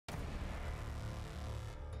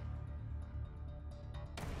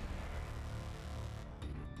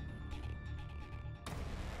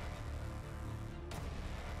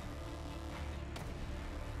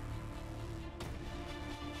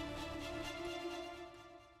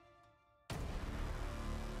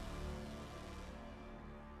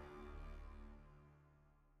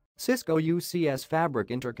Cisco UCS Fabric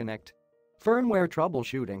Interconnect. Firmware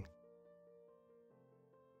troubleshooting.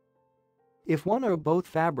 If one or both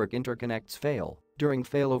Fabric interconnects fail during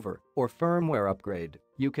failover or firmware upgrade,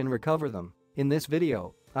 you can recover them. In this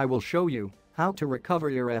video, I will show you how to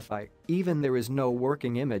recover your FI even there is no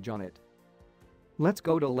working image on it. Let's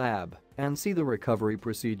go to lab and see the recovery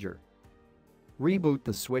procedure. Reboot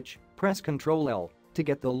the switch, press Ctrl L to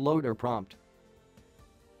get the loader prompt.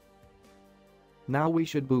 Now we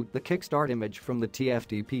should boot the kickstart image from the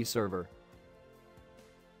TFTP server.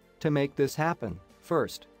 To make this happen,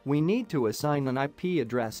 first, we need to assign an IP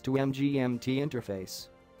address to MGMT interface.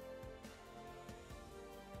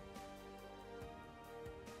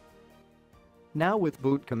 Now with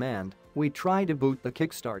boot command, we try to boot the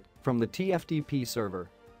kickstart from the TFTP server.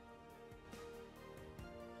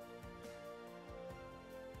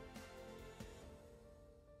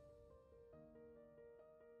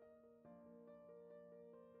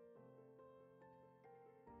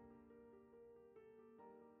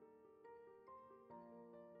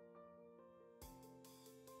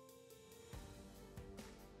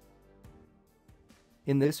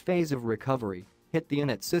 In this phase of recovery, hit the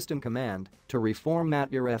init system command to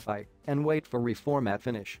reformat your FI and wait for reformat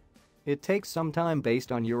finish. It takes some time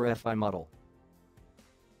based on your FI model.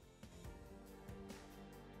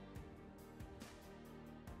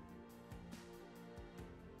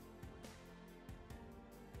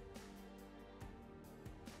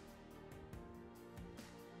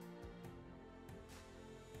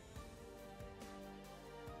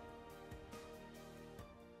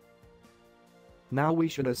 Now we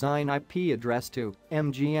should assign IP address to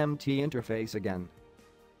MGMT interface again.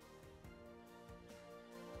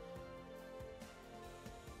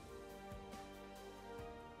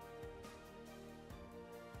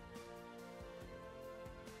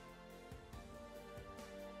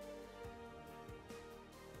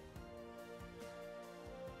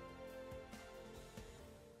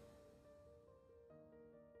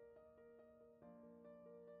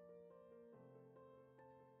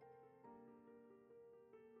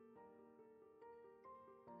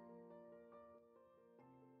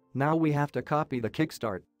 Now we have to copy the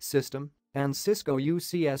kickstart, system, and Cisco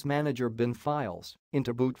UCS manager bin files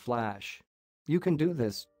into boot flash. You can do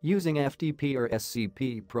this using FTP or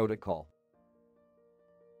SCP protocol.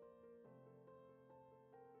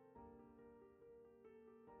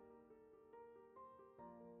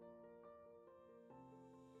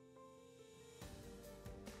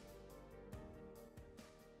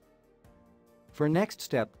 For next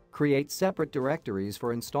step, create separate directories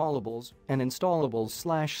for installables and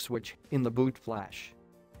installables/switch in the boot flash.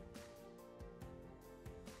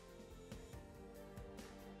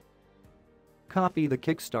 Copy the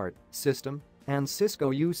kickstart, system, and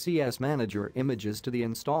Cisco UCS manager images to the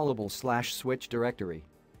installable/switch directory.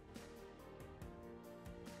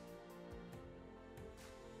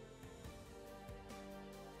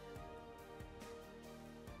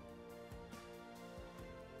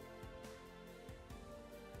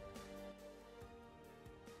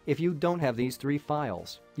 If you don't have these three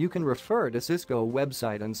files, you can refer to Cisco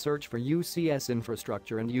website and search for UCS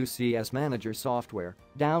infrastructure and UCS manager software.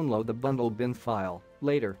 Download the bundle bin file.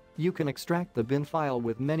 Later, you can extract the bin file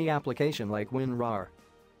with many application like WinRAR.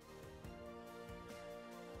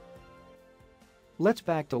 Let's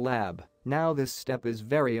back to lab. Now this step is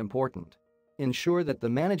very important. Ensure that the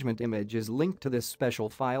management image is linked to this special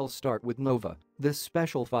file. Start with Nova. This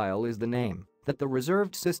special file is the name that the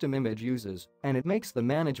reserved system image uses, and it makes the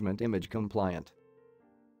management image compliant.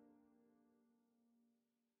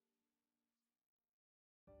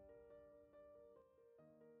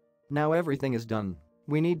 Now everything is done.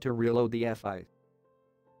 We need to reload the FI.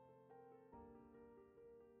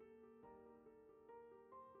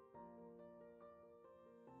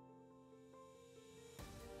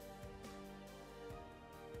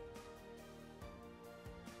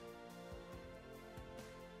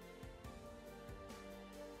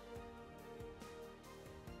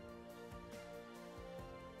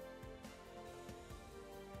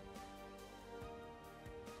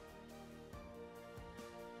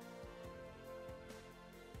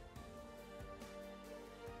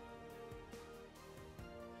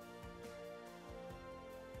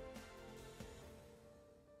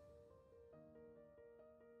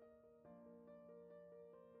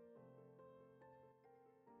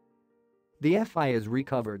 The FI is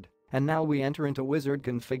recovered, and now we enter into wizard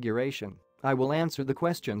configuration. I will answer the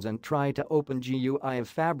questions and try to open GUI of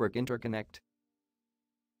Fabric Interconnect.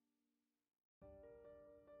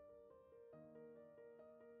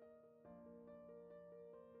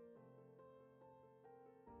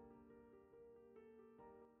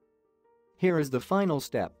 Here is the final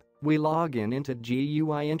step. We log into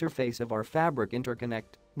GUI interface of our Fabric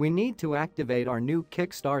Interconnect. We need to activate our new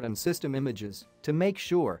Kickstart and system images to make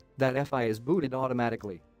sure that FI is booted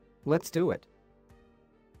automatically. Let's do it.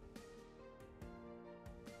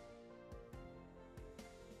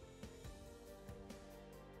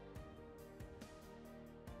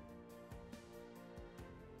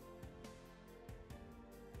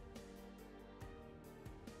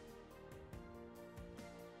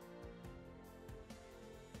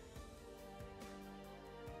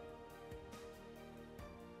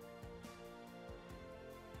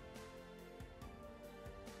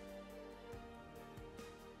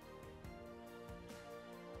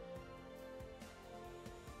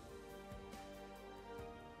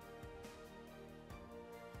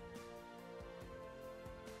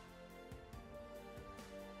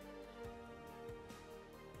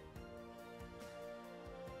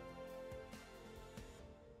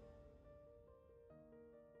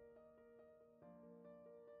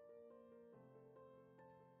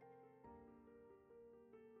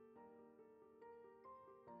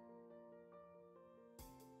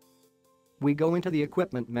 We go into the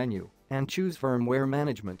Equipment menu and choose Firmware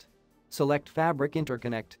Management. Select Fabric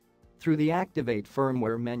Interconnect. Through the Activate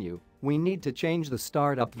Firmware menu, we need to change the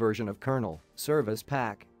startup version of kernel, service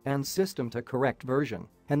pack, and system to correct version,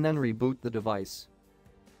 and then reboot the device.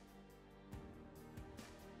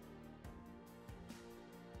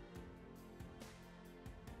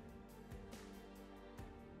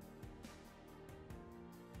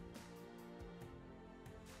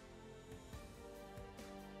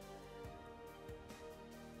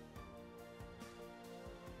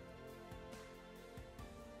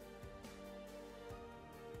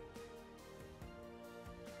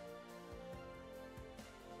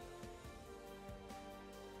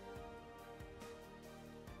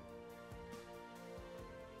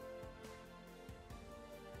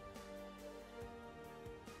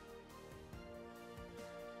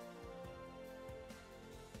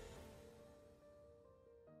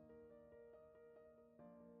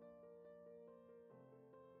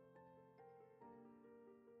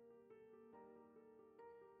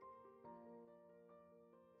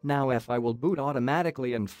 Now FI will boot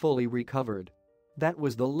automatically and fully recovered. That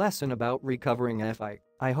was the lesson about recovering FI.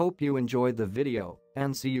 I hope you enjoyed the video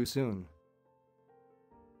and see you soon.